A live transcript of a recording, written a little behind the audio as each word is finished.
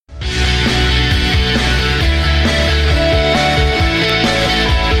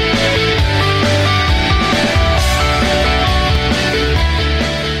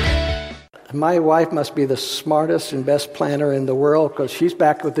my wife must be the smartest and best planner in the world because she's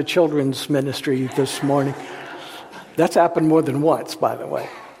back with the children's ministry this morning. That's happened more than once, by the way.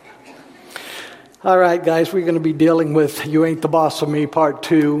 All right, guys, we're going to be dealing with You Ain't the Boss of Me, Part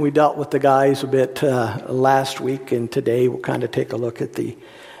 2. We dealt with the guys a bit last week, and today we'll kind of take a look at the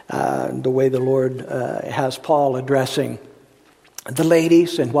way the Lord has Paul addressing the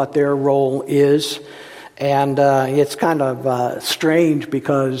ladies and what their role is. And it's kind of strange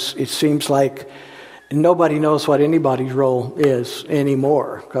because it seems like nobody knows what anybody's role is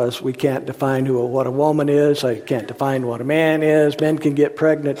anymore because we can't define what a woman is. I can't define what a man is. Men can get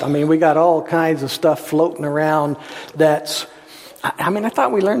pregnant. I mean, we got all kinds of stuff floating around that's... I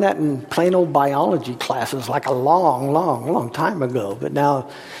thought we learned that in plain old biology classes like a long time ago. But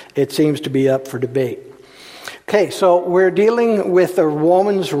now it seems to be up for debate. Okay, so we're dealing with a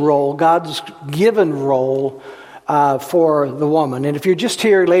woman's role, God's given role for the woman. And if you're just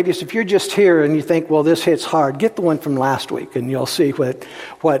here, ladies, if you're just here and you think, well, this hits hard, get the one from last week and you'll see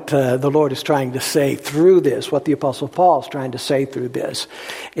what the Lord is trying to say through this, what the Apostle Paul is trying to say through this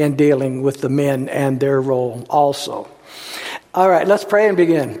in dealing with the men and their role also. All right, let's pray and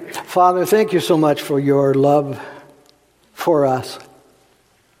begin. Father, thank you so much for your love for us.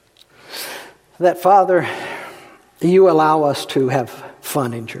 That, Father, you allow us to have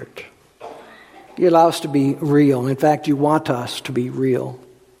fun in church. You allow us to be real. In fact, you want us to be real.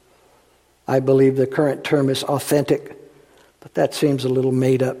 I believe the current term is authentic, but that seems a little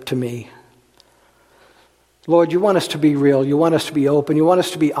made up to me. Lord, you want us to be real. You want us to be open. You want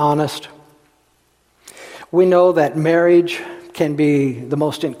us to be honest. We know that marriage can be the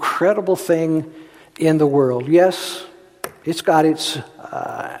most incredible thing in the world. Yes, it's got its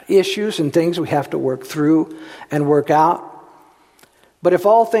issues and things we have to work through and work out. But if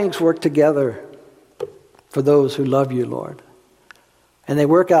all things work together for those who love you, Lord, and they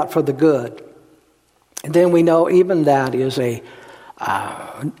work out for the good, then we know even that is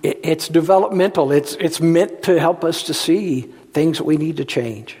it's developmental. It's meant to help us to see things that we need to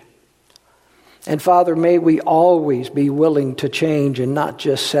change. And Father, may we always be willing to change and not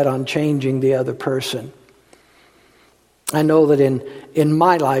just set on changing the other person. I know that in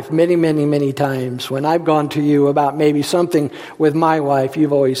my life, many times, when I've gone to you about maybe something with my wife,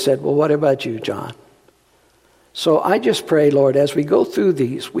 you've always said, well, what about you, John? So I just pray, Lord, as we go through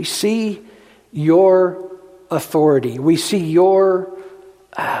these, we see your authority. We see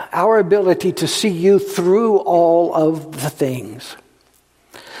our ability to see you through all of the things.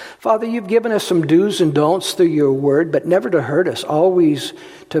 Father, you've given us some do's and don'ts through your word, but never to hurt us, always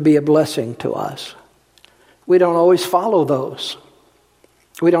to be a blessing to us. We don't always follow those.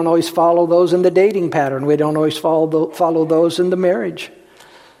 We don't always follow those in the dating pattern. We don't always follow those in the marriage.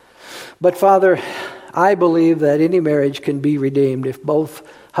 But Father, I believe that any marriage can be redeemed if both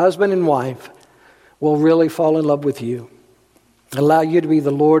husband and wife will really fall in love with you. Allow you to be the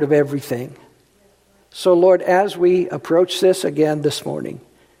Lord of everything. So Lord, as we approach this again this morning,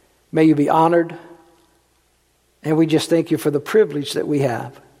 may you be honored. And we just thank you for the privilege that we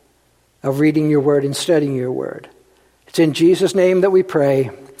have of reading your word and studying your word. It's in Jesus' name that we pray.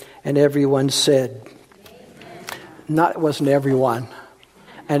 And everyone said, it wasn't everyone.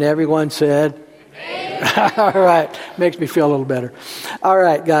 And everyone said, all right, makes me feel a little better. All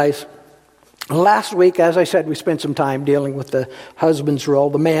right, guys. Last week, as I said, we spent some time dealing with the husband's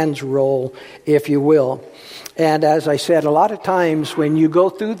role, the man's role, if you will. And as I said, a lot of times when you go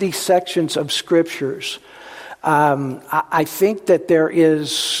through these sections of scriptures, I think that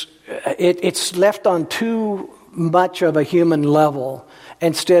it's left on too much of a human level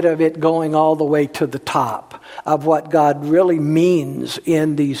instead of it going all the way to the top of what God really means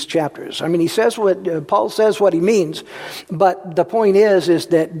in these chapters. I mean, Paul says what he means, but the point is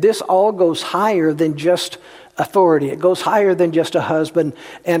that this all goes higher than just authority. It goes higher than just a husband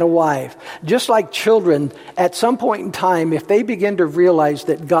and a wife. Just like children, at some point in time, if they begin to realize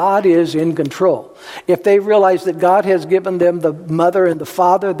that God is in control, if they realize that God has given them the mother and the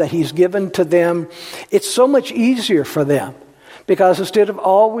father that he's given to them, it's so much easier for them. Because instead of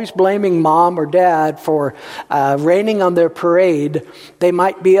always blaming mom or dad for raining on their parade, they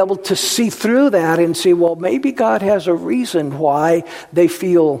might be able to see through that and see, well, maybe God has a reason why they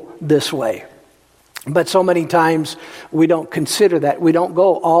feel this way. But so many times we don't consider that. We don't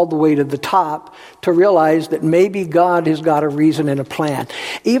go all the way to the top to realize that maybe God has got a reason and a plan.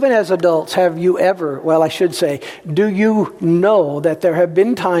 Even as adults, do you know that there have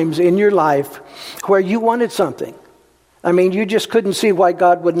been times in your life where you wanted something? I mean, you just couldn't see why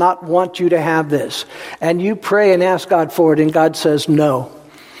God would not want you to have this. And you pray and ask God for it, and God says no.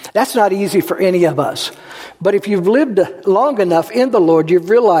 That's not easy for any of us. But if you've lived long enough in the Lord, you've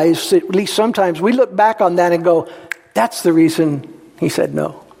realized that at least sometimes we look back on that and go, that's the reason he said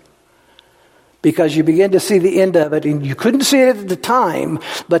no. Because you begin to see the end of it, and you couldn't see it at the time,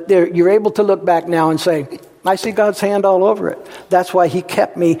 but you're able to look back now and say, I see God's hand all over it. That's why he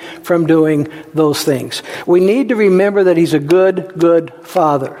kept me from doing those things. We need to remember that he's a good, good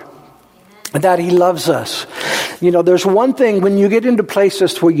Father, and that he loves us. You know, there's one thing when you get into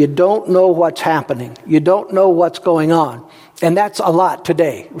places where you don't know what's happening, you don't know what's going on. And that's a lot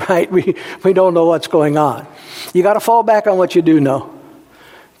today, right? We don't know what's going on. You got to fall back on what you do know.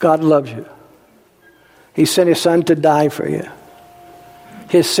 God loves you. He sent his son to die for you.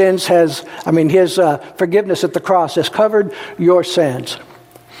 His forgiveness at the cross has covered your sins.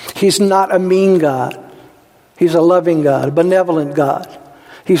 He's not a mean God. He's a loving God, a benevolent God.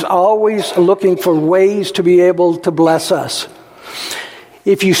 He's always looking for ways to be able to bless us.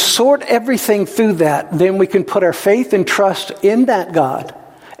 If you sort everything through that, then we can put our faith and trust in that God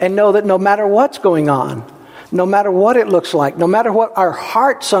and know that no matter what's going on, no matter what it looks like, no matter what our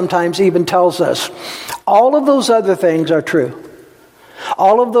heart sometimes even tells us, all of those other things are true.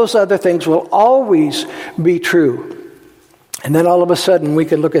 All of those other things will always be true. And then all of a sudden we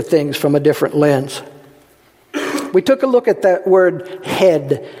can look at things from a different lens. We took a look at that word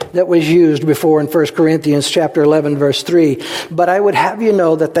head that was used before in 1 Corinthians chapter 11, verse 3. But I would have you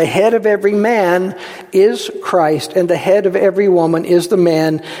know that the head of every man is Christ, and the head of every woman is the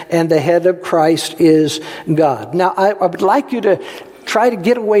man, and the head of Christ is God. Now, I would like you to try to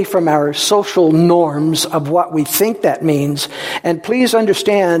get away from our social norms of what we think that means. And please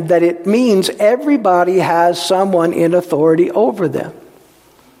understand that it means everybody has someone in authority over them.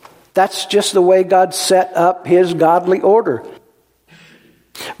 That's just the way God set up his godly order.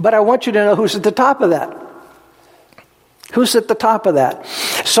 But I want you to know who's at the top of that. Who's at the top of that?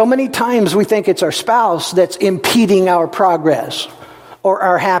 So many times we think it's our spouse that's impeding our progress or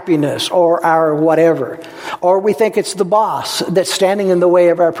our happiness or our whatever. Or we think it's the boss that's standing in the way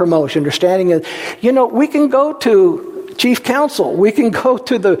of our promotion or standing in... You know, we can go to chief counsel. We can go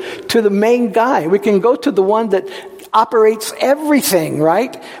to the main guy. We can go to the one that operates everything,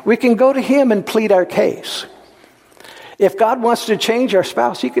 right? We can go to him and plead our case. If God wants to change our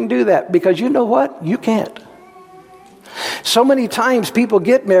spouse, he can do that, because you know what? You can't. So many times people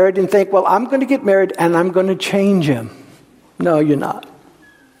get married and think, well, I'm going to get married and I'm going to change him. No, you're not.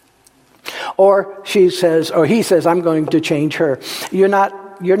 Or he says, I'm going to change her. You're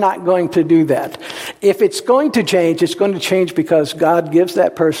not going to do that. If it's going to change, it's going to change because God gives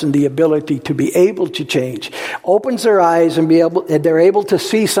that person the ability to be able to change. Opens their eyes and they're able to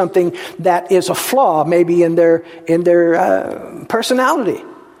see something that is a flaw maybe in their personality.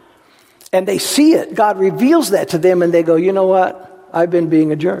 And they see it. God reveals that to them and they go, you know what? I've been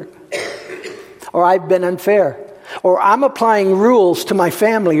being a jerk. Or I've been unfair. Or I'm applying rules to my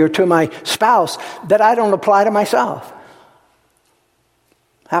family or to my spouse that I don't apply to myself.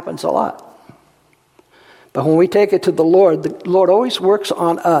 Happens a lot. But when we take it to the Lord always works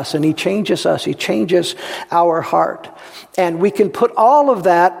on us, and he changes us. He changes our heart. And we can put all of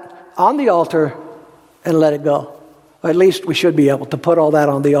that on the altar and let it go. Or at least we should be able to put all that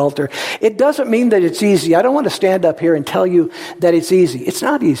on the altar. It doesn't mean that it's easy. I don't want to stand up here and tell you that it's easy. It's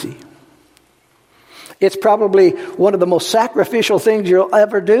not easy. It's probably one of the most sacrificial things you'll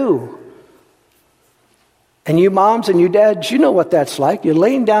ever do. And you moms and you dads, you know what that's like. You're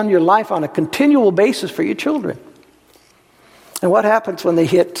laying down your life on a continual basis for your children. And what happens when they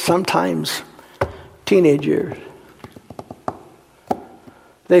hit sometimes teenage years?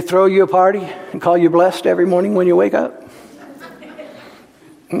 They throw you a party and call you blessed every morning when you wake up?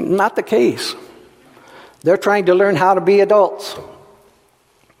 Not the case. They're trying to learn how to be adults.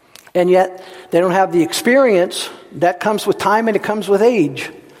 And yet they don't have the experience that comes with time and it comes with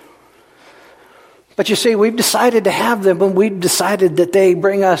age. But you see, we've decided to have them and we've decided that they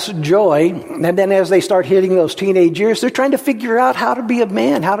bring us joy. And then as they start hitting those teenage years, they're trying to figure out how to be a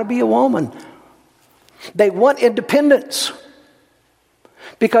man, how to be a woman. They want independence.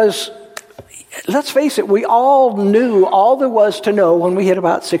 Because, let's face it, we all knew all there was to know when we hit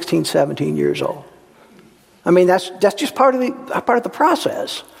about 16, 17 years old. I mean, that's just part of the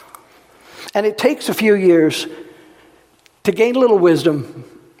process. And it takes a few years to gain a little wisdom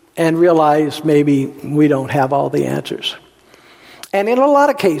and realize maybe we don't have all the answers. And in a lot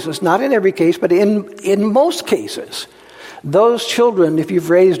of cases, not in every case, but in most cases, those children, if you've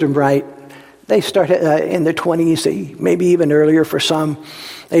raised them right, they start in their 20s, maybe even earlier for some,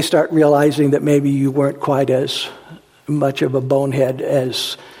 they start realizing that maybe you weren't quite as much of a bonehead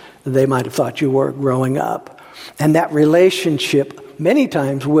as they might have thought you were growing up. And that relationship many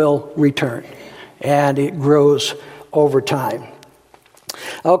times will return. And it grows over time.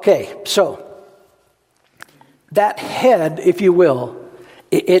 Okay, so that head, if you will,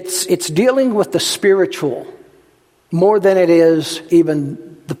 it's dealing with the spiritual more than it is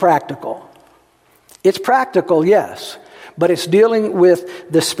even the practical. It's practical, yes, but it's dealing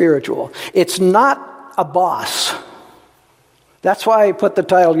with the spiritual. It's not a boss. That's why I put the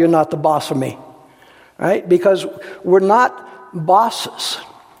title, You're Not the Boss of Me, right? Because we're not bosses.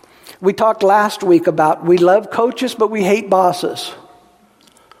 We talked last week about we love coaches, but we hate bosses.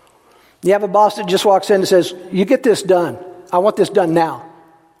 You have a boss that just walks in and says, you get this done. I want this done now.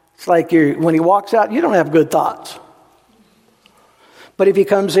 It's like when he walks out, you don't have good thoughts. But if he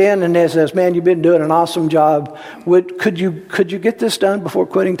comes in and says, man, you've been doing an awesome job. Could you get this done before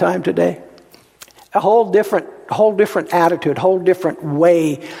quitting time today? A whole different attitude, whole different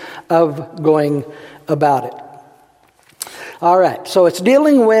way of going about it. All right, so it's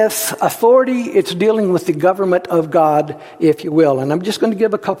dealing with authority, it's dealing with the government of God, if you will. And I'm just going to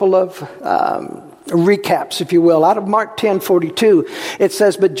give a couple of recaps, if you will. Out of Mark 10:42, it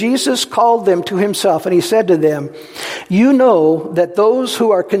says, but Jesus called them to himself, and he said to them, you know that those who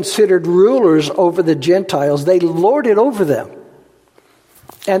are considered rulers over the Gentiles, they lord it over them.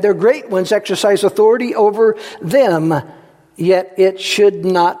 And their great ones exercise authority over them, yet it should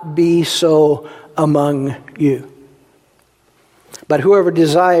not be so among you. But whoever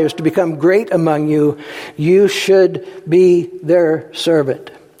desires to become great among you, you should be their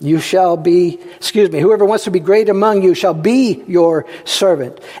servant. Whoever wants to be great among you shall be your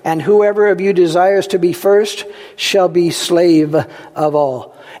servant. And whoever of you desires to be first shall be slave of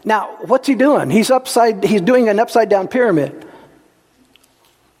all. Now, what's he doing? He's doing an upside down pyramid.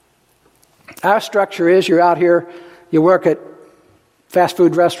 Our structure is you're out here, you work at fast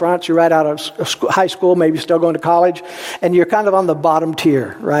food restaurants, you're right out of high school, maybe still going to college, and you're kind of on the bottom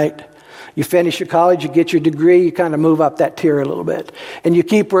tier, right? You finish your college, you get your degree, you kind of move up that tier a little bit. And you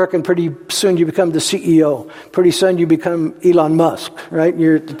keep working, pretty soon you become the CEO. Pretty soon you become Elon Musk, right?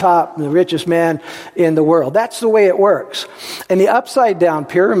 You're at the top, the richest man in the world. That's the way it works. In the upside down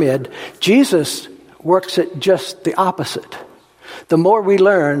pyramid, Jesus works it just the opposite. The more we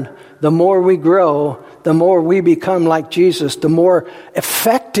learn, the more we grow, the more we become like Jesus, the more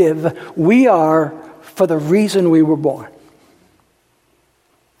effective we are for the reason we were born.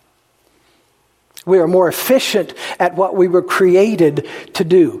 We are more efficient at what we were created to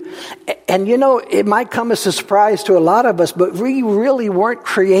do. And it might come as a surprise to a lot of us, but we really weren't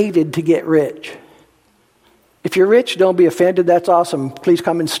created to get rich. If you're rich, don't be offended. That's awesome. Please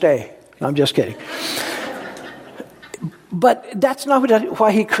come and stay. No, I'm just kidding. But that's not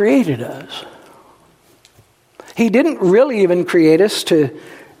why he created us. He didn't really even create us to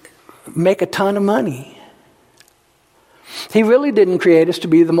make a ton of money. He really didn't create us to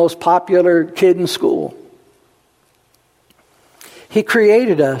be the most popular kid in school. He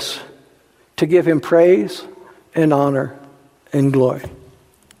created us to give him praise and honor and glory.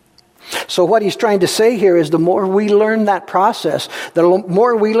 So what he's trying to say here is the more we learn that process, the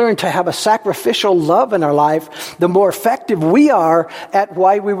more we learn to have a sacrificial love in our life, the more effective we are at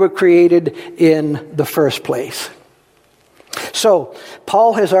why we were created in the first place. So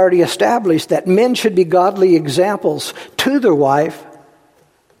Paul has already established that men should be godly examples to their wife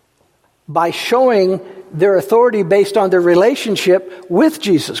by showing their authority based on their relationship with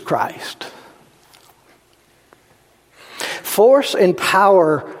Jesus Christ. Force and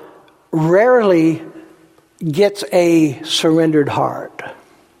power rarely gets a surrendered heart.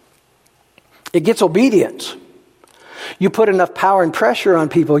 It gets obedience. You put enough power and pressure on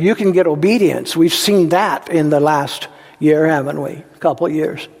people, you can get obedience. We've seen that in the last year, haven't we? A couple of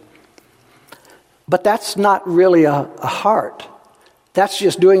years. But that's not really a heart. That's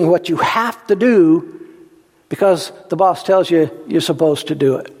just doing what you have to do because the boss tells you you're supposed to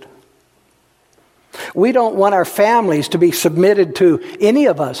do it. We don't want our families to be submitted to any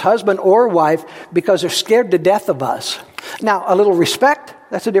of us, husband or wife, because they're scared to death of us. Now, a little respect,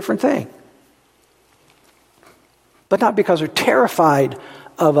 that's a different thing. But not because they're terrified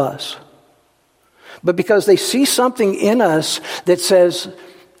of us, but because they see something in us that says,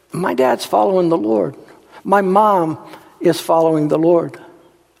 my dad's following the Lord. My mom is following the Lord.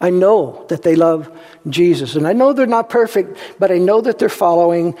 I know that they love Jesus. And I know they're not perfect, but I know that they're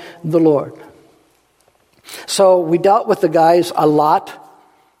following the Lord. So we dealt with the guys a lot.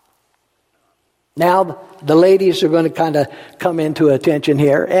 Now the ladies are going to kind of come into attention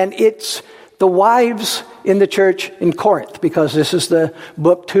here. And it's the wives in the church in Corinth, because this is the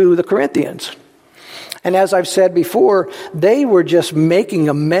book to the Corinthians. And as I've said before, they were just making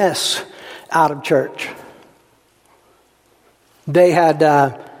a mess out of church. They had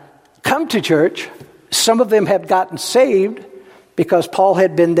come to church. Some of them had gotten saved because Paul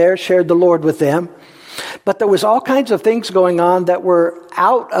had been there, shared the Lord with them. But there was all kinds of things going on that were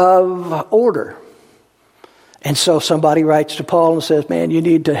out of order. And so somebody writes to Paul and says, man, you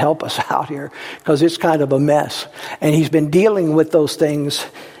need to help us out here because it's kind of a mess. And he's been dealing with those things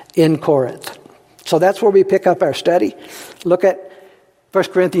in Corinth. So that's where we pick up our study. Look at 1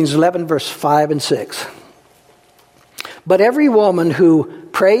 Corinthians 11, verse 5 and 6. But every woman who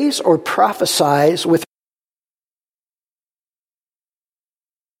prays or prophesies with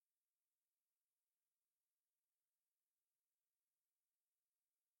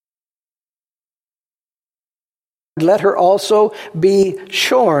let her also be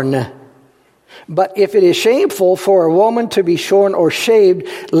shorn. But if it is shameful for a woman to be shorn or shaved,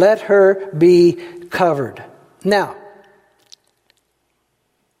 let her be covered. Now,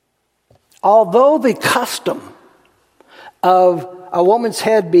 although the custom of a woman's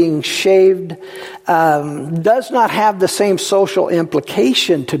head being shaved does not have the same social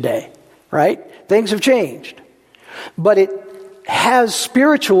implication today, right? Things have changed. But it has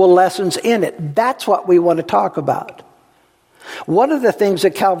spiritual lessons in it. That's what we want to talk about. One of the things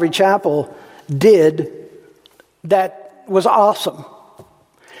that Calvary Chapel did that was awesome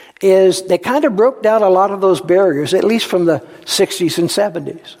is they kind of broke down a lot of those barriers, at least from the 60s and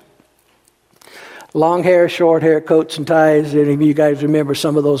 70s. Long hair, short hair, coats and ties. Any of you guys remember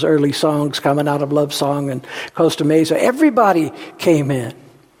some of those early songs coming out of Love Song and Costa Mesa? Everybody came in.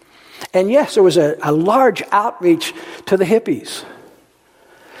 And yes, there was a large outreach to the hippies.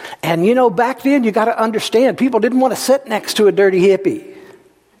 And you know, back then you got to understand, people didn't want to sit next to a dirty hippie.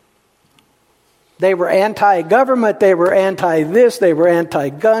 They were anti-government, they were anti-this, they were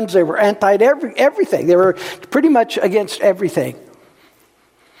anti-guns, they were anti-everything. They were pretty much against everything.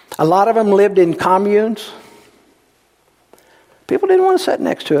 A lot of them lived in communes. People didn't want to sit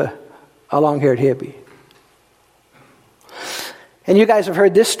next to a long-haired hippie. And you guys have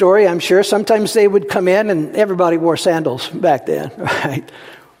heard this story, I'm sure. Sometimes they would come in and everybody wore sandals back then, right?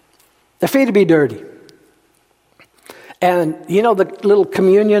 Their feet would be dirty. And you know the little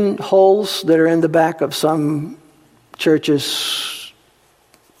communion holes that are in the back of some churches?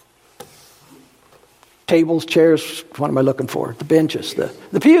 Tables, chairs, what am I looking for? The benches,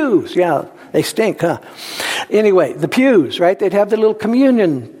 the pews, yeah, they stink, huh? Anyway, the pews, right? They'd have the little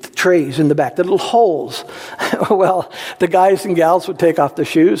communion trays in the back, the little holes. Well, the guys and gals would take off their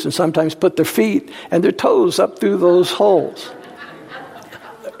shoes and sometimes put their feet and their toes up through those holes.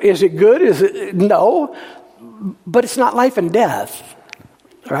 Is it good? Is it? No. But it's not life and death,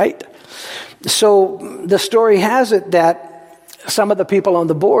 right? So the story has it that some of the people on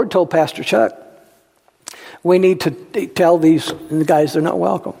the board told Pastor Chuck, we need to tell these guys they're not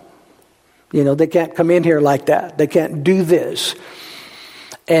welcome. You know, they can't come in here like that. They can't do this.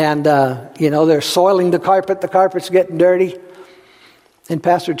 And, they're soiling the carpet's getting dirty. And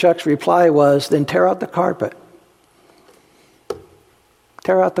Pastor Chuck's reply was, then tear out the carpet.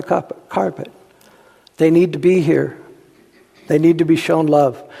 Tear out the carpet. They need to be here. They need to be shown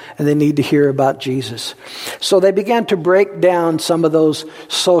love. And they need to hear about Jesus. So they began to break down some of those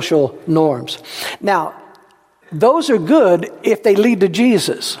social norms. Now, those are good if they lead to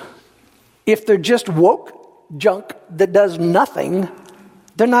Jesus. If they're just woke junk that does nothing,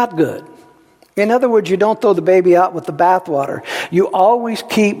 they're not good. In other words, you don't throw the baby out with the bathwater. You always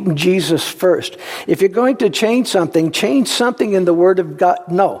keep Jesus first. If you're going to change something in the Word of God.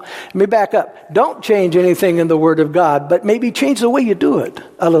 No, let me back up. Don't change anything in the Word of God, but maybe change the way you do it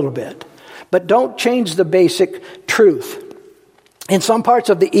a little bit. But don't change the basic truth. In some parts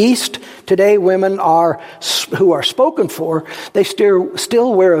of the East, today women who are spoken for, they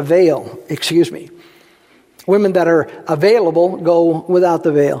still wear a veil. Women that are available go without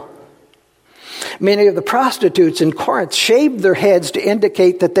the veil. Many of the prostitutes in Corinth shaved their heads to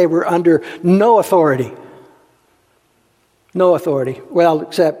indicate that they were under no authority. No authority. Well,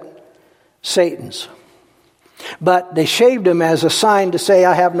 except Satan's. But they shaved them as a sign to say,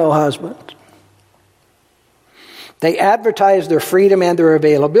 I have no husband. They advertised their freedom and their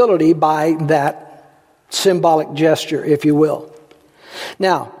availability by that symbolic gesture, if you will.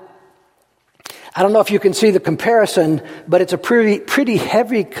 Now, I don't know if you can see the comparison, but it's a pretty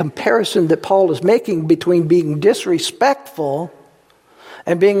heavy comparison that Paul is making between being disrespectful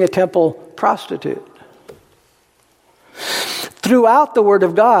and being a temple prostitute. Throughout the Word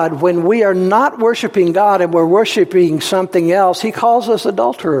of God, when we are not worshiping God and we're worshiping something else, He calls us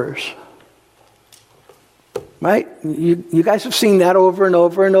adulterers. Right? You guys have seen that over and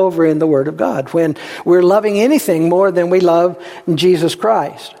over and over in the Word of God. When we're loving anything more than we love Jesus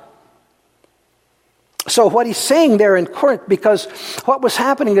Christ. So what he's saying there in Corinth, because what was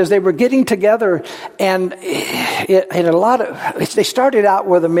happening is they were getting together, and they started out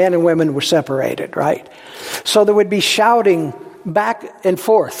where the men and women were separated, right? So there would be shouting back and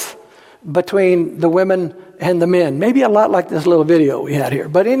forth between the women and the men. Maybe a lot like this little video we had here.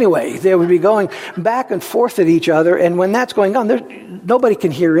 But anyway, they would be going back and forth at each other, and when that's going on, nobody can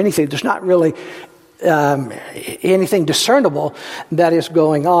hear anything. There's not really anything discernible that is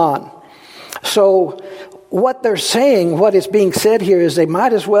going on. So what they're saying, what is being said here is they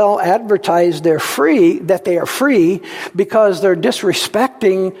might as well advertise that they are free because they're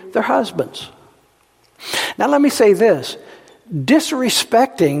disrespecting their husbands. Now let me say this.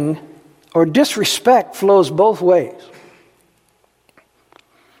 Disrespecting or disrespect flows both ways.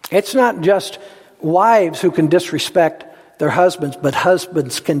 It's not just wives who can disrespect their husbands, but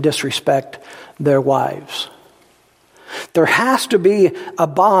husbands can disrespect their wives. There has to be a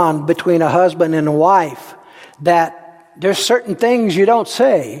bond between a husband and a wife that there's certain things you don't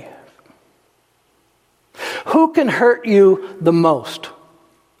say. Who can hurt you the most?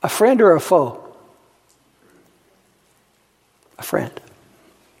 A friend or a foe? A friend.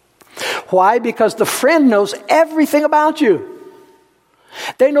 Why? Because the friend knows everything about you.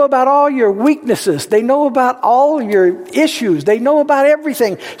 They know about all your weaknesses. They know about all your issues. They know about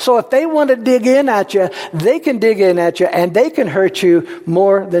everything. So if they want to dig in at you, they can dig in at you, and they can hurt you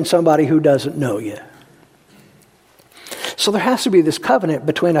more than somebody who doesn't know you. So there has to be this covenant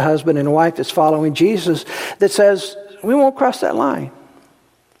between a husband and a wife that's following Jesus that says, we won't cross that line.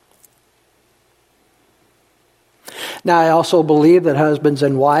 Now, I also believe that husbands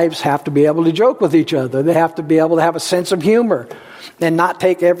and wives have to be able to joke with each other. They have to be able to have a sense of humor and not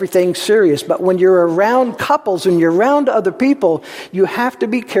take everything serious. But when you're around couples and you're around other people, you have to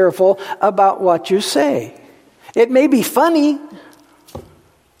be careful about what you say. It may be funny,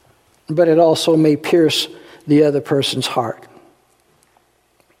 but it also may pierce the other person's heart.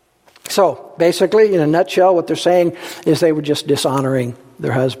 So, basically, in a nutshell, what they're saying is they were just dishonoring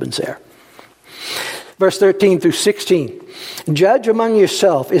their husbands there. Verse 13 through 16. Judge among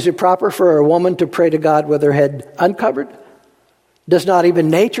yourself, is it proper for a woman to pray to God with her head uncovered? Does not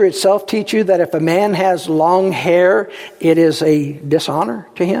even nature itself teach you that if a man has long hair, it is a dishonor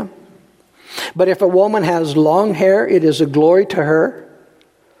to him? But if a woman has long hair, it is a glory to her.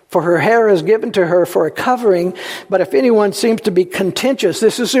 For her hair is given to her for a covering. But if anyone seems to be contentious,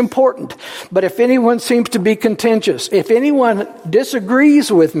 this is important. But if anyone seems to be contentious, if anyone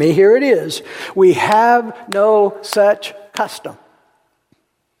disagrees with me, here it is. We have no such custom.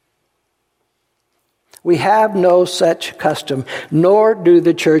 We have no such custom, nor do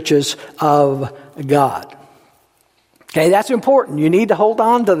the churches of God. Okay, that's important. You need to hold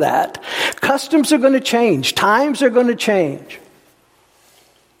on to that. Customs are going to change. Times are going to change.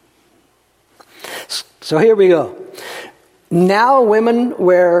 So here we go. Now women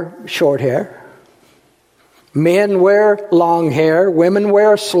wear short hair. Men wear long hair. Women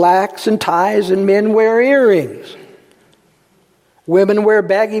wear slacks and ties, and men wear earrings. Women wear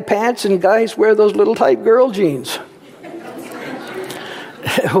baggy pants, and guys wear those little tight girl jeans.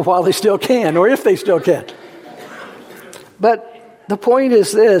 While they still can, or if they still can. But the point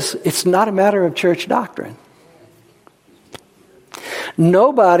is this, it's not a matter of church doctrine.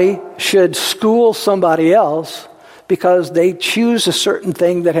 Nobody should school somebody else because they choose a certain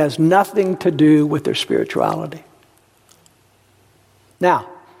thing that has nothing to do with their spirituality. Now,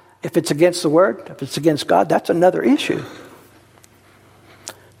 if it's against the Word, if it's against God, that's another issue.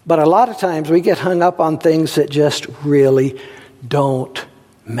 But a lot of times we get hung up on things that just really don't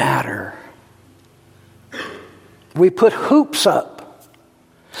matter. We put hoops up.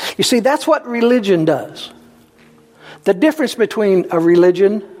 You see, that's what religion does. The difference between a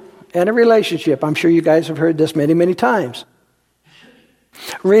religion and a relationship, I'm sure you guys have heard this many, many times.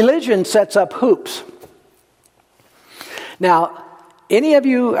 Religion sets up hoops. Now, any of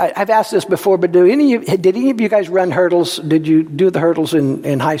you, I've asked this before, but did any of you guys run hurdles? Did you do the hurdles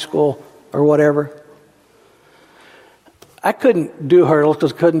in high school or whatever? I couldn't do hurdles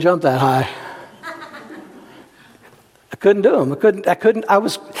because I couldn't jump that high. I couldn't do them.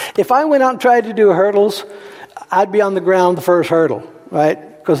 If I went out and tried to do hurdles, I'd be on the ground the first hurdle,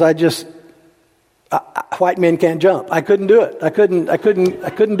 right? Because white men can't jump. I couldn't do it. I couldn't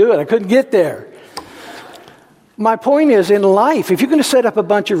do it. I couldn't get there. My point is, in life, if you're going to set up a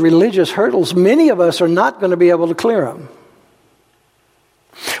bunch of religious hurdles, many of us are not going to be able to clear them.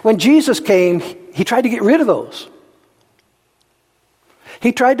 When Jesus came, he tried to get rid of those.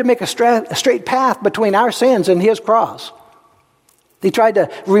 He tried to make a straight path between our sins and his cross. He tried to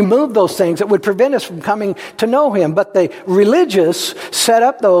remove those things that would prevent us from coming to know him. But the religious set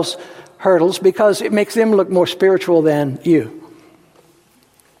up those hurdles because it makes them look more spiritual than you.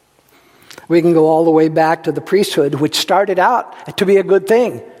 We can go all the way back to the priesthood, which started out to be a good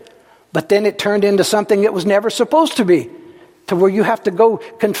thing, but then it turned into something it was never supposed to be, to where you have to go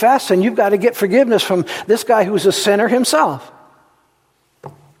confess and you've got to get forgiveness from this guy who's a sinner himself.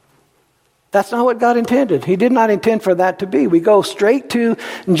 That's not what God intended. He did not intend for that to be. We go straight to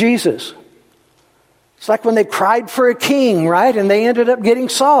Jesus. It's like when they cried for a king, right? And they ended up getting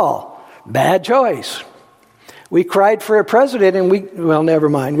Saul. Bad choice. We cried for a president and well, never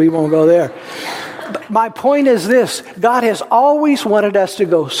mind. We won't go there. But my point is this. God has always wanted us to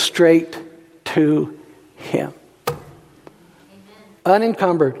go straight to Him.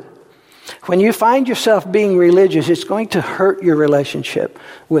 Unencumbered. When you find yourself being religious, it's going to hurt your relationship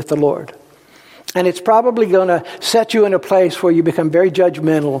with the Lord. And it's probably going to set you in a place where you become very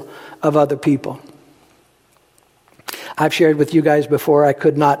judgmental of other people. I've shared with you guys before, I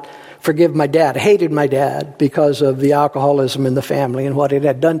could not forgive my dad. I hated my dad because of the alcoholism in the family and what it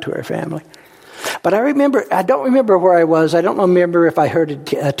had done to our family. But I don't remember where I was. I don't remember if I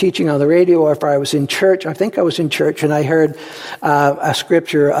heard a teaching on the radio or if I was in church. I think I was in church and I heard a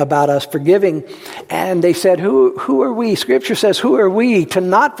scripture about us forgiving. And they said, who are we? Scripture says, who are we to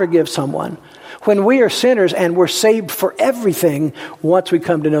not forgive someone when we are sinners and we're saved for everything once we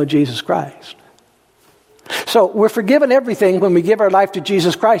come to know Jesus Christ? So we're forgiven everything when we give our life to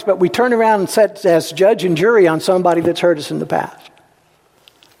Jesus Christ, but we turn around and sit as judge and jury on somebody that's hurt us in the past.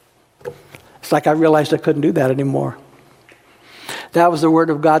 It's like I realized I couldn't do that anymore. That was the word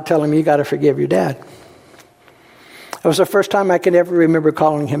of God telling me you got to forgive your dad. It was the first time I can ever remember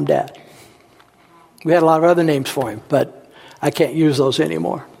calling him Dad. We had a lot of other names for him, but I can't use those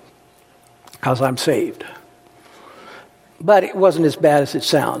anymore because I'm saved. But it wasn't as bad as it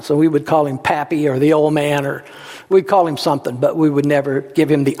sounds. So we would call him Pappy or the old man, or we'd call him something, but we would never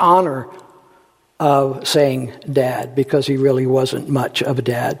give him the honor of saying Dad because he really wasn't much of a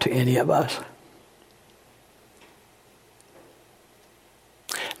dad to any of us.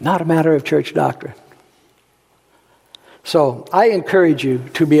 Not a matter of church doctrine. So I encourage you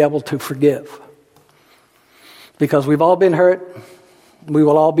to be able to forgive because we've all been hurt. We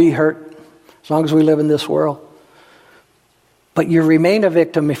will all be hurt as long as we live in this world. But you remain a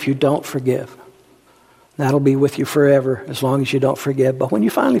victim if you don't forgive. That'll be with you forever as long as you don't forgive. But when you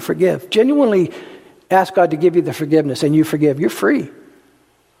finally forgive, genuinely ask God to give you the forgiveness and you forgive, you're free.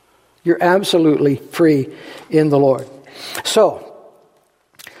 You're absolutely free in the Lord. So,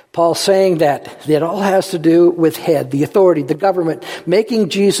 Paul's saying that it all has to do with head, the authority, the government, making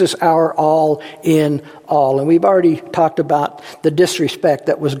Jesus our all in all. And we've already talked about the disrespect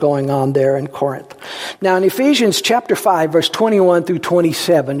that was going on there in Corinth. Now in Ephesians chapter 5, verse 21 through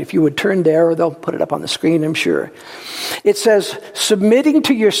 27, if you would turn there, or they'll put it up on the screen, I'm sure. It says, submitting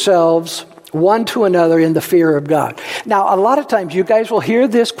to yourselves one to another in the fear of God. Now a lot of times you guys will hear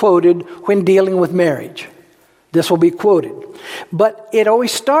this quoted when dealing with marriage. This will be quoted. But it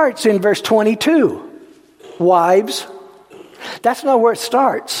always starts in verse 22. Wives. That's not where it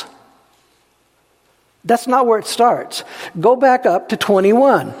starts. That's not where it starts. Go back up to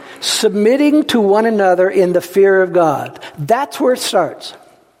 21. Submitting to one another in the fear of God. That's where it starts.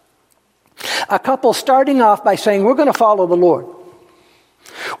 A couple starting off by saying, we're going to follow the Lord.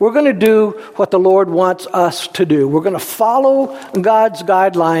 We're going to do what the Lord wants us to do. We're going to follow God's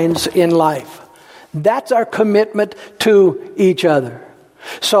guidelines in life. That's our commitment to each other.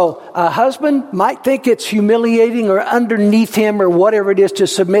 So a husband might think it's humiliating or underneath him or whatever it is to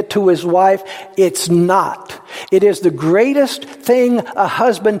submit to his wife. It's not. It is the greatest thing a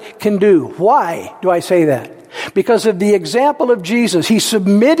husband can do. Why do I say that? Because of the example of Jesus. He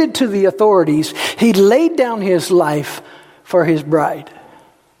submitted to the authorities. He laid down his life for his bride.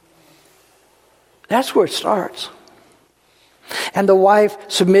 That's where it starts. And the wife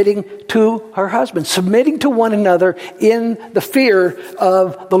submitting to her husband, submitting to one another in the fear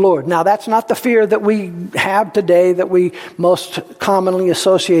of the Lord. Now, that's not the fear that we have today that we most commonly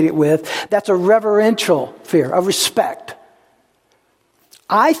associate it with. That's a reverential fear, a respect.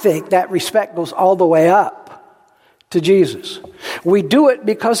 I think that respect goes all the way up to Jesus. We do it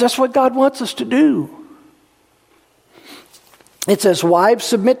because that's what God wants us to do. It says, wives,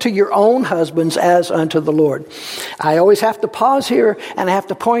 submit to your own husbands as unto the Lord. I always have to pause here and I have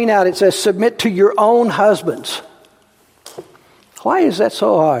to point out, it says, submit to your own husbands. Why is that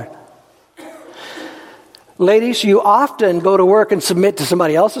so hard? Ladies, you often go to work and submit to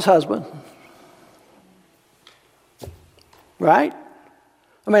somebody else's husband. Right?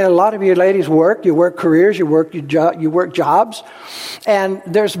 I mean, a lot of you ladies work careers, you work jobs, and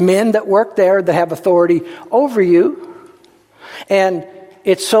there's men that work there that have authority over you. And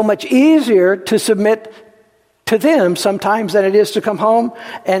it's so much easier to submit to them sometimes than it is to come home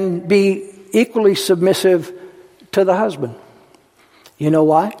and be equally submissive to the husband. You know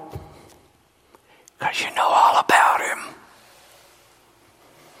why? Because you know all about him.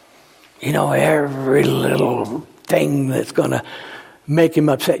 You know every little thing that's going to make him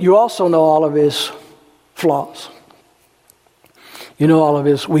upset. You also know all of his flaws. You know all of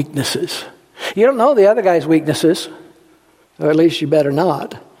his weaknesses. You don't know the other guy's weaknesses, or at least you better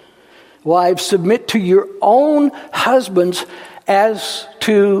not. Wives, submit to your own husbands as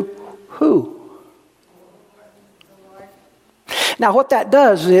to who? Now what that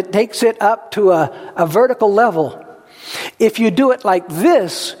does is it takes it up to a vertical level. If you do it like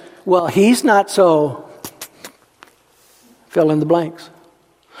this, well, he's not so fill in the blanks.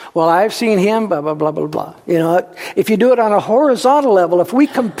 Well, I've seen him, blah, blah, blah, blah, blah. You know, if you do it on a horizontal level, if we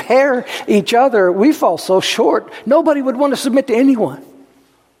compare each other, we fall so short. Nobody would want to submit to anyone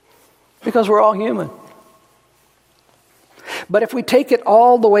because we're all human. But if we take it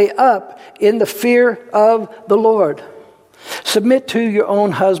all the way up in the fear of the Lord, submit to your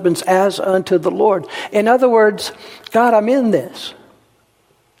own husbands as unto the Lord. In other words, God, I'm in this.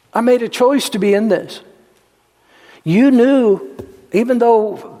 I made a choice to be in this. You knew, even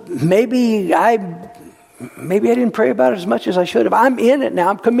though maybe I didn't pray about it as much as I should have. I'm in it now.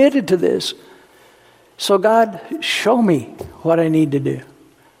 I'm committed to this. So God, show me what I need to do.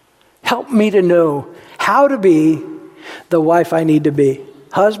 Help me to know how to be the wife I need to be.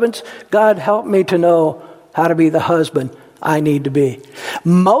 Husbands, God, help me to know how to be the husband I need to be.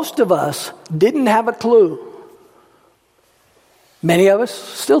 Most of us didn't have a clue. Many of us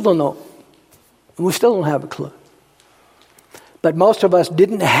still don't know. We still don't have a clue. But most of us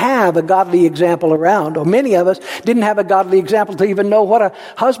didn't have a godly example around, or many of us didn't have a godly example to even know what a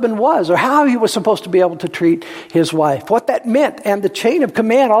husband was or how he was supposed to be able to treat his wife, what that meant, and the chain of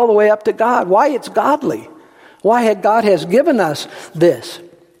command all the way up to God, why it's godly, why God has given us this.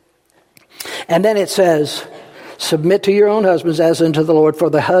 And then it says, submit to your own husbands as unto the Lord, for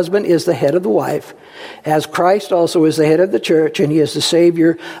the husband is the head of the wife, as Christ also is the head of the church, and he is the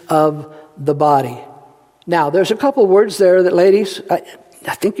Savior of the body. Now, there's a couple of words there that, ladies, I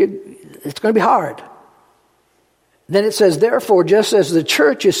think it's going to be hard. Then it says, therefore, just as the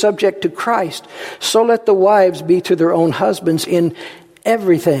church is subject to Christ, so let the wives be to their own husbands in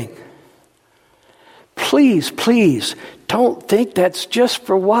everything. Please, please, don't think that's just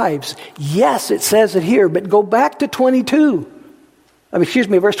for wives. Yes, it says it here, but go back to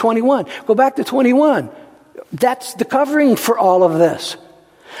verse 21. Go back to 21. That's the covering for all of this.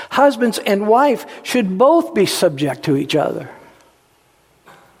 Husbands and wife should both be subject to each other.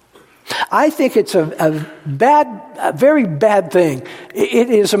 I think it's a very bad thing. It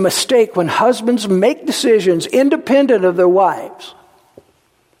is a mistake when husbands make decisions independent of their wives.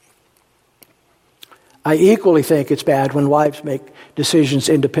 I equally think it's bad when wives make decisions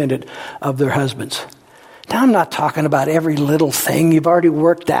independent of their husbands. Now, I'm not talking about every little thing. You've already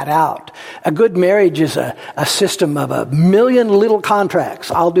worked that out. A good marriage is a system of 1,000,000 little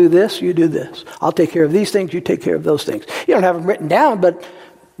contracts. I'll do this, you do this. I'll take care of these things, you take care of those things. You don't have them written down,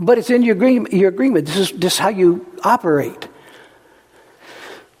 but it's in your agreement. This is how you operate.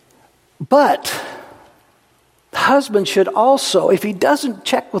 But the husband should also, if he doesn't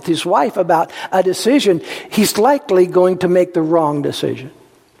check with his wife about a decision, he's likely going to make the wrong decision.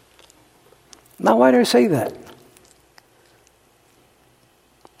 Now, why do I say that?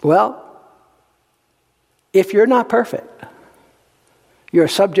 Well, if you're not perfect, you're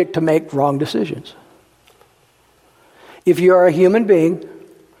subject to make wrong decisions. If you are a human being,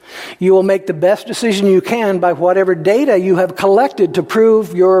 you will make the best decision you can by whatever data you have collected to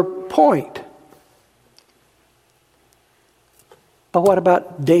prove your point. But what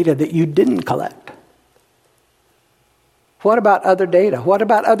about data that you didn't collect? What about other data? What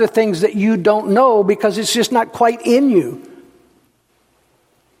about other things that you don't know because it's just not quite in you?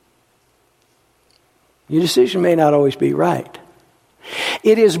 Your decision may not always be right.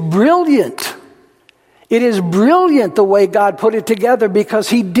 It is brilliant. It is brilliant the way God put it together because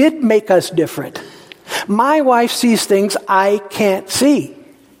he did make us different. My wife sees things I can't see.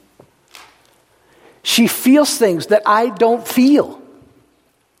 She feels things that I don't feel.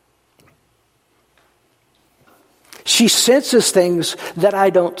 She senses things that I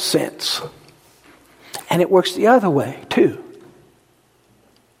don't sense. And it works the other way, too.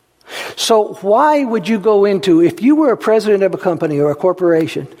 So why would you go into, if you were a president of a company or a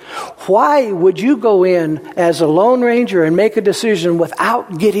corporation, why would you go in as a lone ranger and make a decision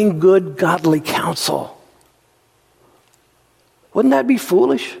without getting good godly counsel? Wouldn't that be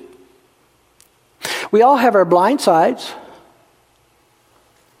foolish? We all have our blind sides.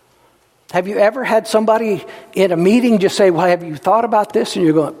 Have you ever had somebody in a meeting just say, well, have you thought about this? And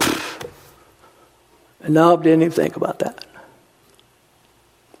you're going, no, didn't even think about that.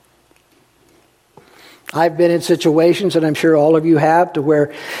 I've been in situations, and I'm sure all of you have, to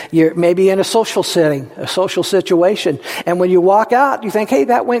where you're maybe in a social setting, a social situation, and when you walk out, you think, hey,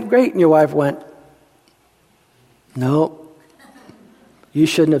 that went great, and your wife went, no, you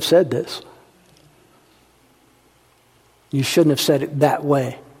shouldn't have said this. You shouldn't have said it that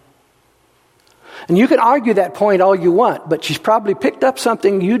way. And you can argue that point all you want, but she's probably picked up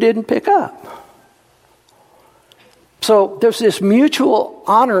something you didn't pick up. So there's this mutual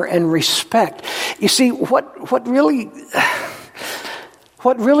honor and respect. You see, what really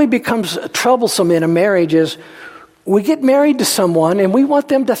becomes troublesome in a marriage is we get married to someone and we want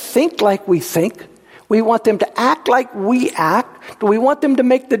them to think like we think. We want them to act like we act. We want them to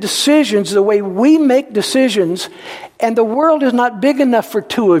make the decisions the way we make decisions. And the world is not big enough for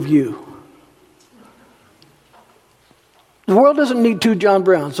two of you. The world doesn't need two John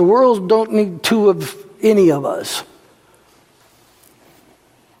Browns. The world don't need two of any of us.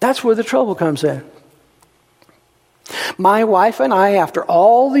 That's where the trouble comes in. My wife and I, after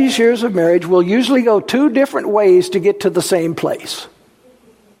all these years of marriage, will usually go two different ways to get to the same place.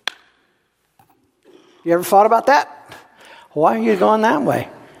 You ever thought about that? Why are you going that way?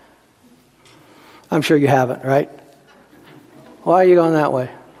 I'm sure you haven't, right? Why are you going that way?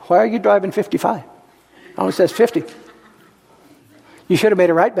 Why are you driving 55? It only says 50. You should have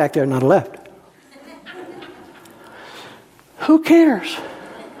made a right back there, not a left. Who cares?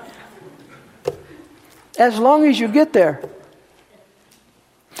 As long as you get there.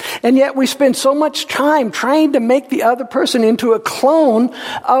 And yet we spend so much time trying to make the other person into a clone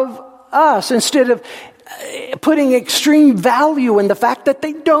of us instead of putting extreme value in the fact that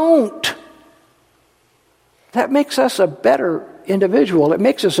they don't. That makes us a better individual. It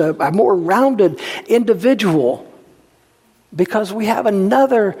makes us a more rounded individual because we have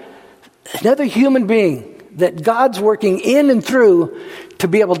another human being that God's working in and through to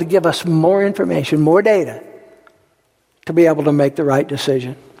be able to give us more information, more data, to be able to make the right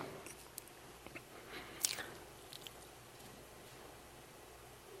decision.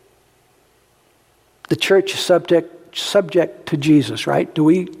 The church is subject to Jesus, right?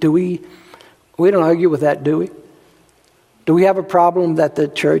 We don't argue with that, do we? Do we have a problem that the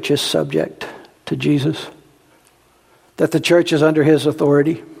church is subject to Jesus? That the church is under his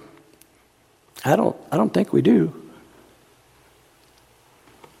authority? I don't think we do.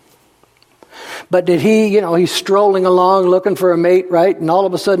 But did he's strolling along looking for a mate, right? And all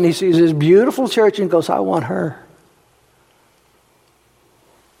of a sudden he sees this beautiful church and goes, I want her.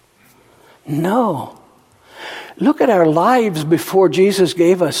 No. Look at our lives before Jesus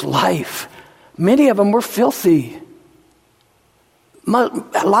gave us life. Many of them were filthy.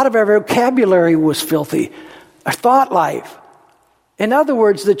 A lot of our vocabulary was filthy. Our thought life. In other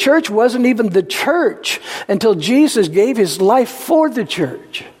words, the church wasn't even the church until Jesus gave his life for the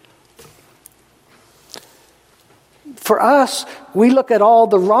church. For us, we look at all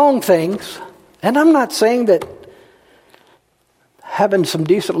the wrong things, and I'm not saying that having some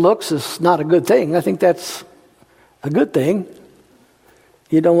decent looks is not a good thing. I think that's a good thing.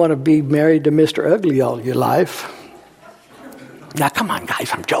 You don't want to be married to Mr. Ugly all your life. Now, come on,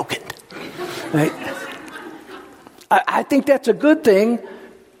 guys, I'm joking. Right? I think that's a good thing,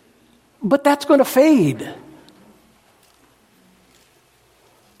 but that's going to fade.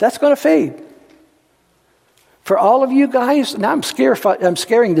 That's going to fade. For all of you guys, now I'm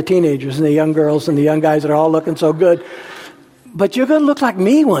scaring the teenagers and the young girls and the young guys that are all looking so good, but you're going to look like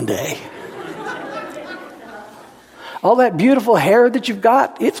me one day. All that beautiful hair that you've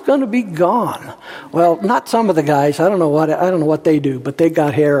got, it's going to be gone. Well, not some of the guys. I don't know what they do, but they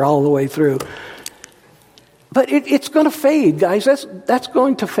got hair all the way through. But it's going to fade, guys. That's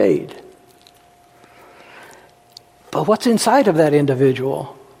going to fade. But what's inside of that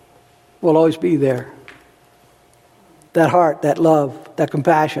individual will always be there. That heart, that love, that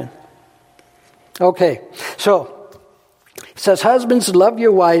compassion. Okay, so it says, husbands, love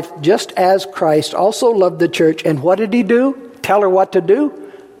your wife just as Christ also loved the church. And what did he do? Tell her what to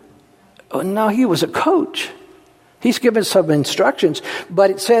do? Oh, no, he was a coach. He's given some instructions,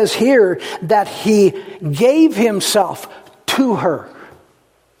 but it says here that he gave himself to her.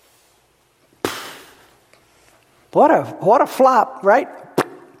 What a flop, right?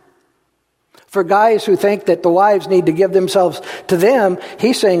 For guys who think that the wives need to give themselves to them,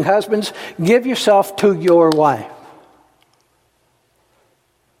 he's saying, husbands, give yourself to your wife.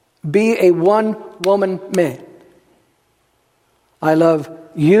 Be a one-woman man. I love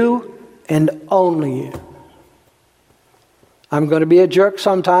you and only you. I'm going to be a jerk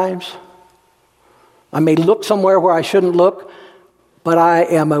sometimes. I may look somewhere where I shouldn't look, but I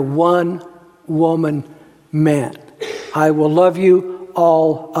am a one-woman man. I will love you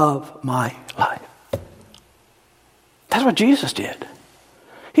all of my life. That's what Jesus did.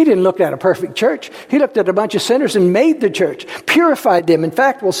 He didn't look at a perfect church. He looked at a bunch of sinners and made the church, purified them. In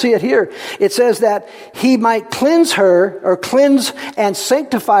fact, we'll see it here. It says that he might cleanse her, or cleanse and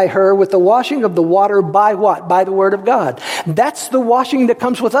sanctify her with the washing of the water by what? By the word of God. That's the washing that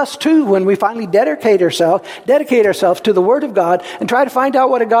comes with us too when we finally dedicate ourselves to the word of God and try to find out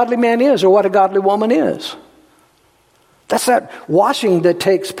what a godly man is or what a godly woman is. That's that washing that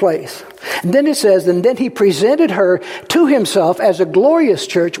takes place. And then it says, and then he presented her to himself as a glorious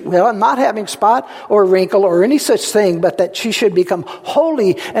church, well, not having spot or wrinkle or any such thing, but that she should become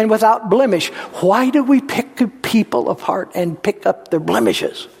holy and without blemish. Why do we pick people apart and pick up their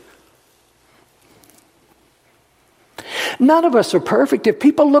blemishes? None of us are perfect. If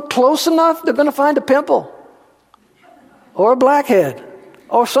people look close enough, they're going to find a pimple or a blackhead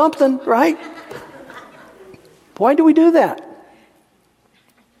or something, right? Why do we do that?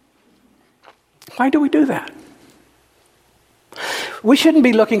 Why do we do that? We shouldn't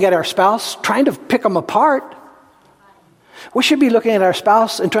be looking at our spouse trying to pick them apart. We should be looking at our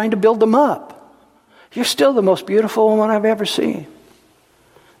spouse and trying to build them up. You're still the most beautiful woman I've ever seen.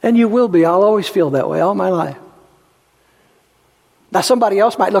 And you will be. I'll always feel that way all my life. Now somebody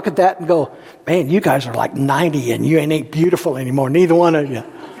else might look at that and go, man, you guys are like 90 and you ain't beautiful anymore. Neither one of you.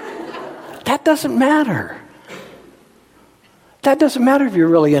 That doesn't matter. That doesn't matter if you're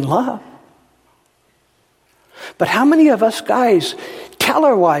really in love. But how many of us guys tell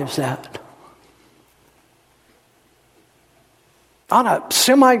our wives that? On a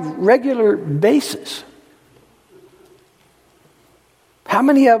semi-regular basis. How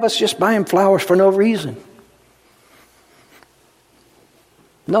many of us just buy them flowers for no reason?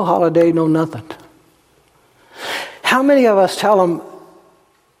 No holiday, no nothing. How many of us tell them,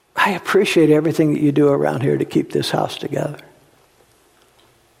 I appreciate everything that you do around here to keep this house together?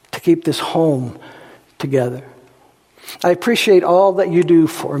 To keep this home together. I appreciate all that you do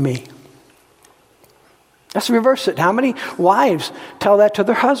for me. Let's reverse it. How many wives tell that to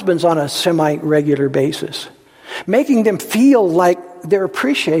their husbands on a semi-regular basis? Making them feel like they're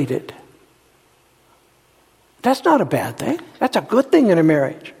appreciated. That's not a bad thing. That's a good thing in a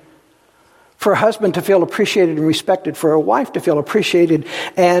marriage. For a husband to feel appreciated and respected. For a wife to feel appreciated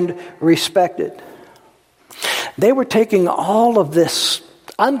and respected. They were taking all of this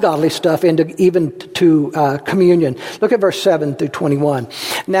ungodly stuff into even to communion. Look at verse 7 through 21.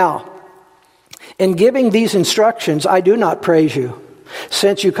 Now, in giving these instructions, I do not praise you,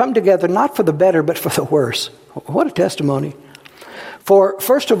 since you come together not for the better, but for the worse. What a testimony. For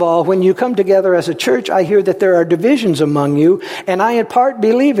first of all, when you come together as a church, I hear that there are divisions among you, and I in part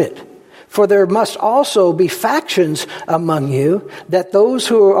believe it. For there must also be factions among you, that those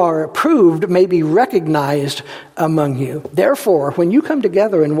who are approved may be recognized among you. Therefore, when you come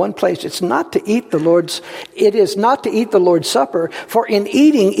together in one place, it is not to eat the Lord's Supper. For in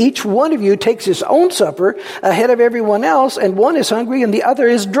eating, each one of you takes his own supper ahead of everyone else, and one is hungry and the other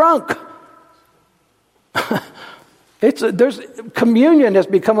is drunk. Communion has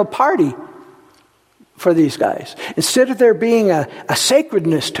become a party for these guys, instead of there being a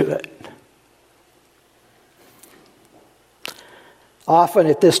sacredness to it. Often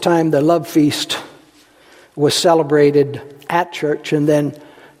at this time, the love feast was celebrated at church, and then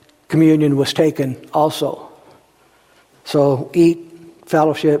communion was taken also. So eat,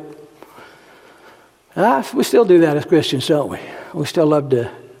 fellowship. We still do that as Christians, don't we? We still love to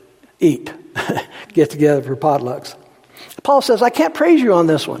eat, get together for potlucks. Paul says, I can't praise you on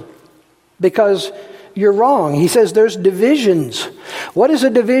this one because you're wrong. He says there's divisions. What is a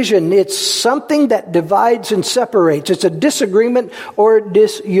division? It's something that divides and separates. It's a disagreement or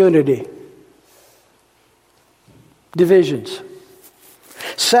disunity. Divisions.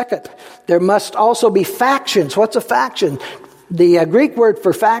 Second, there must also be factions. What's a faction? The Greek word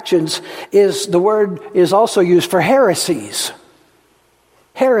for factions is also used for heresies.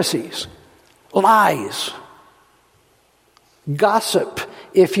 Heresies. Lies. Gossip,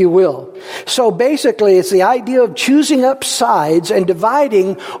 if you will. So basically, it's the idea of choosing up sides and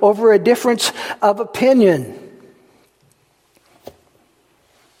dividing over a difference of opinion.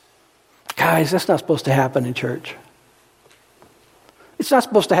 Guys, that's not supposed to happen in church. It's not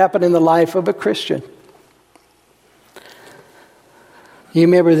supposed to happen in the life of a Christian. You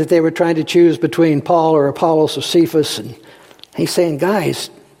remember that they were trying to choose between Paul or Apollos or Cephas, and he's saying, guys,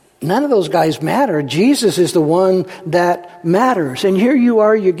 None of those guys matter. Jesus is the one that matters. And here you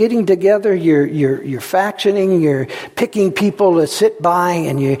are, you're getting together, you're factioning, you're picking people to sit by,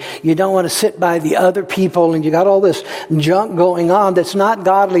 and you don't want to sit by the other people, and you got all this junk going on that's not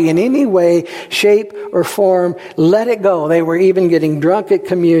godly in any way, shape, or form. Let it go. They were even getting drunk at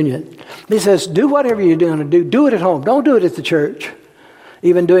communion. He says, do whatever you're doing to do. Do it at home. Don't do it at the church.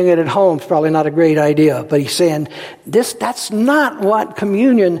 Even doing it at home is probably not a great idea. But he's saying, that's not what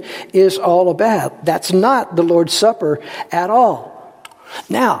communion is all about. That's not the Lord's Supper at all.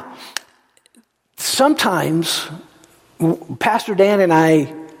 Now, sometimes Pastor Dan and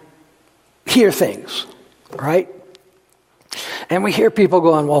I hear things, right? And we hear people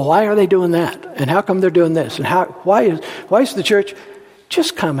going, well, why are they doing that? And how come they're doing this? And why is the church?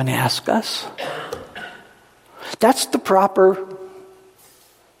 Just come and ask us. That's the proper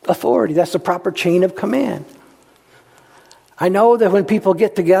authority. That's the proper chain of command. I know that when people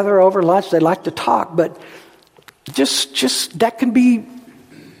get together over lunch, they like to talk, but just that can be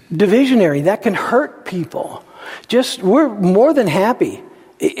divisionary. That can hurt people. We're more than happy.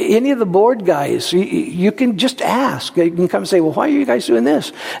 Any of the board guys, you can just ask. You can come and say, well, why are you guys doing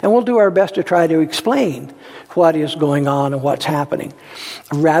this? And we'll do our best to try to explain what is going on and what's happening,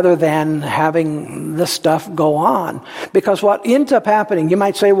 rather than having the stuff go on. Because what ends up happening, you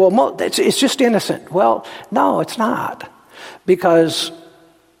might say, well, it's just innocent. Well, no, it's not. Because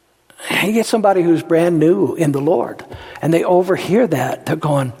you get somebody who's brand new in the Lord, and they overhear that. They're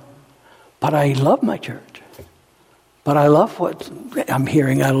going, but I love my church. But I love what I'm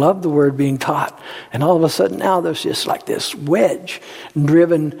hearing. I love the word being taught. And all of a sudden now there's just like this wedge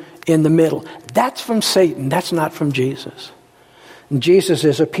driven in the middle. That's from Satan. That's not from Jesus. And Jesus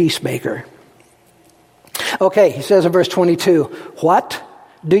is a peacemaker. Okay, he says in verse 22, what?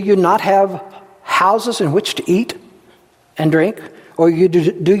 Do you not have houses in which to eat and drink? Or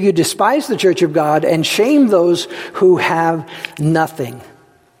do you despise the church of God and shame those who have nothing?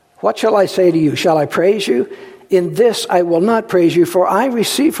 What shall I say to you? Shall I praise you? In this I will not praise you, for I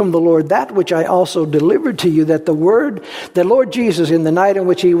received from the Lord that which I also delivered to you, that the Lord Jesus, in the night in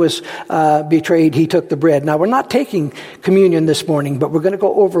which he was betrayed, he took the bread. Now, we're not taking communion this morning, but we're going to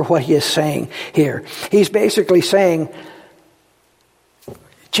go over what he is saying here. He's basically saying,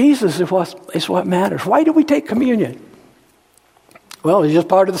 Jesus is what matters. Why do we take communion? Well, it's just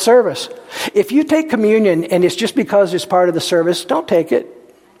part of the service. If you take communion and it's just because it's part of the service, don't take it.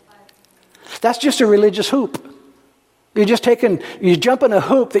 That's just a religious hoop. You're jumping a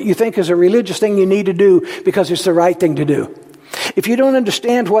hoop that you think is a religious thing you need to do because it's the right thing to do. If you don't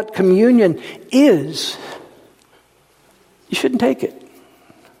understand what communion is, you shouldn't take it.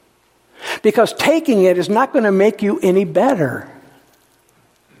 Because taking it is not going to make you any better.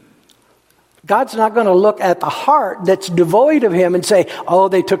 God's not going to look at the heart that's devoid of him and say, oh,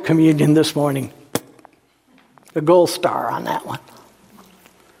 they took communion this morning. The gold star on that one.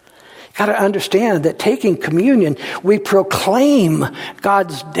 Got to understand that taking communion, we proclaim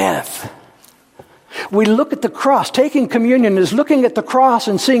God's death. We look at the cross. Taking communion is looking at the cross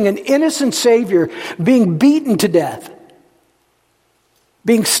and seeing an innocent Savior being beaten to death,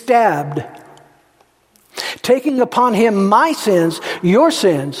 being stabbed, taking upon him my sins, your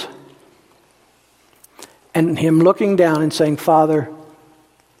sins, and him looking down and saying, Father,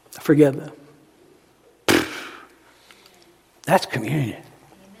 forgive them. That's communion.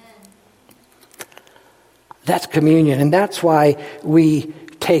 That's communion, and that's why we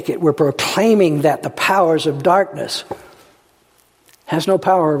take it. We're proclaiming that the powers of darkness has no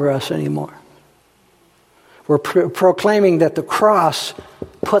power over us anymore. We're proclaiming that the cross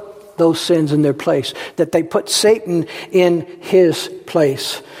put those sins in their place, that they put Satan in his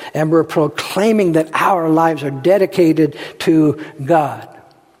place, and we're proclaiming that our lives are dedicated to God.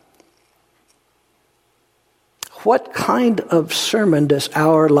 What kind of sermon does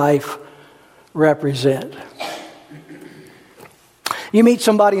our life represent? You meet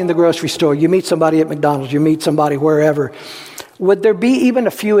somebody in the grocery store, you meet somebody at McDonald's, you meet somebody wherever. Would there be even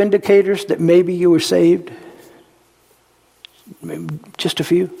a few indicators that maybe you were saved? Just a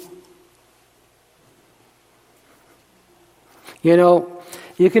few. You know,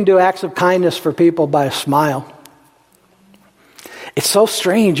 you can do acts of kindness for people by a smile. It's so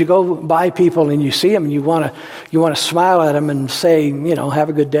strange. You go by people and you see them and you want to smile at them and say, you know, have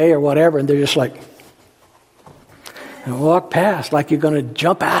a good day or whatever, and they're just like, and walk past like you're going to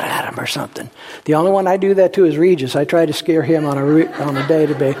jump out at them or something. The only one I do that to is Regis. I try to scare him on a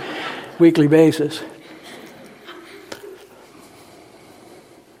day-to-day, weekly basis.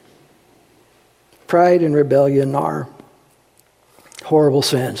 Pride and rebellion are horrible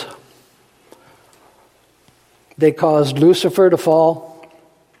sins. They caused Lucifer to fall.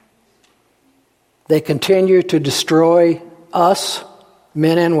 They continue to destroy us,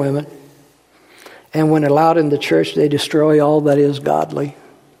 men and women. And when allowed in the church, they destroy all that is godly.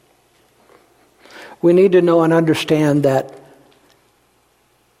 We need to know and understand that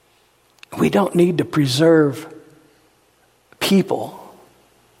we don't need to preserve people.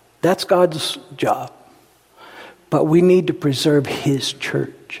 That's God's job. But we need to preserve His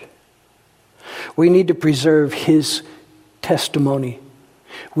church. We need to preserve His testimony.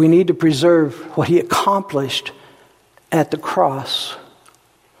 We need to preserve what He accomplished at the cross.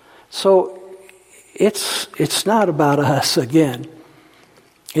 So it's not about us again.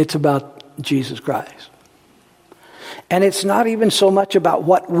 It's about Jesus Christ. And it's not even so much about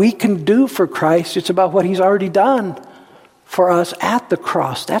what we can do for Christ. It's about what He's already done for us at the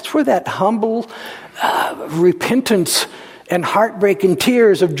cross. That's where that humble repentance and heartbreak and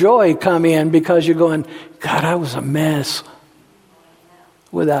tears of joy come in, because you're going, God, I was a mess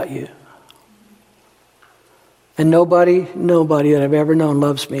without you. And nobody that I've ever known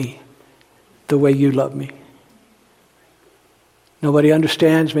loves me the way you love me. Nobody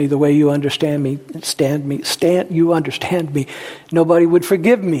understands me the way you understand me. You understand me. Nobody would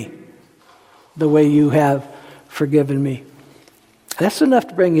forgive me the way you have forgiven me. That's enough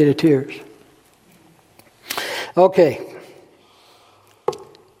to bring you to tears. Okay.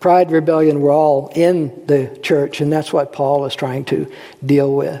 Pride, rebellion were all in the church, and that's what Paul is trying to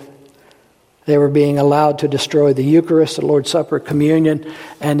deal with. They were being allowed to destroy the Eucharist, the Lord's Supper, communion,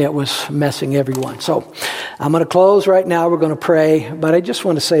 and it was messing everyone. So I'm going to close right now. We're going to pray, but I just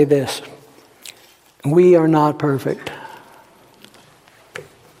want to say this. We are not perfect.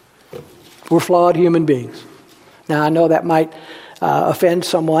 We're flawed human beings. Now, I know that might offend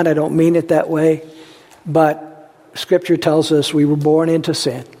someone. I don't mean it that way, but Scripture tells us we were born into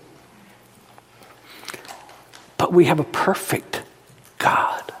sin. But we have a perfect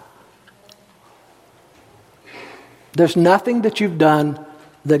God. There's nothing that you've done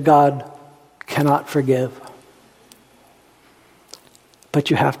that God cannot forgive. But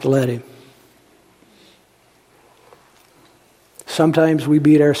you have to let Him. Sometimes we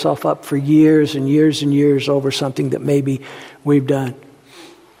beat ourselves up for years and years and years over something that maybe we've done,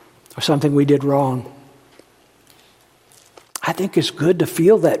 or something we did wrong. I think it's good to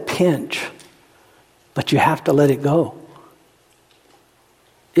feel that pinch, but you have to let it go.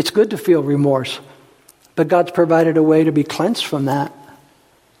 It's good to feel remorse, but God's provided a way to be cleansed from that,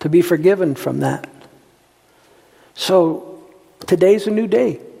 to be forgiven from that. So today's a new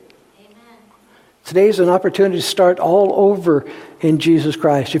day. Amen. Today's an opportunity to start all over in Jesus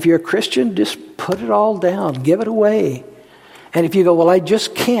Christ. If you're a Christian, just put it all down, give it away. And if you go, well, I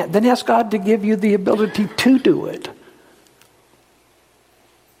just can't, then ask God to give you the ability to do it.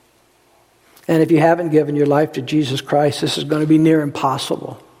 And if you haven't given your life to Jesus Christ, this is going to be near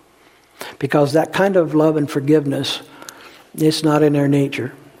impossible. Because that kind of love and forgiveness, it's not in our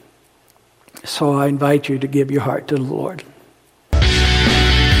nature. So I invite you to give your heart to the Lord.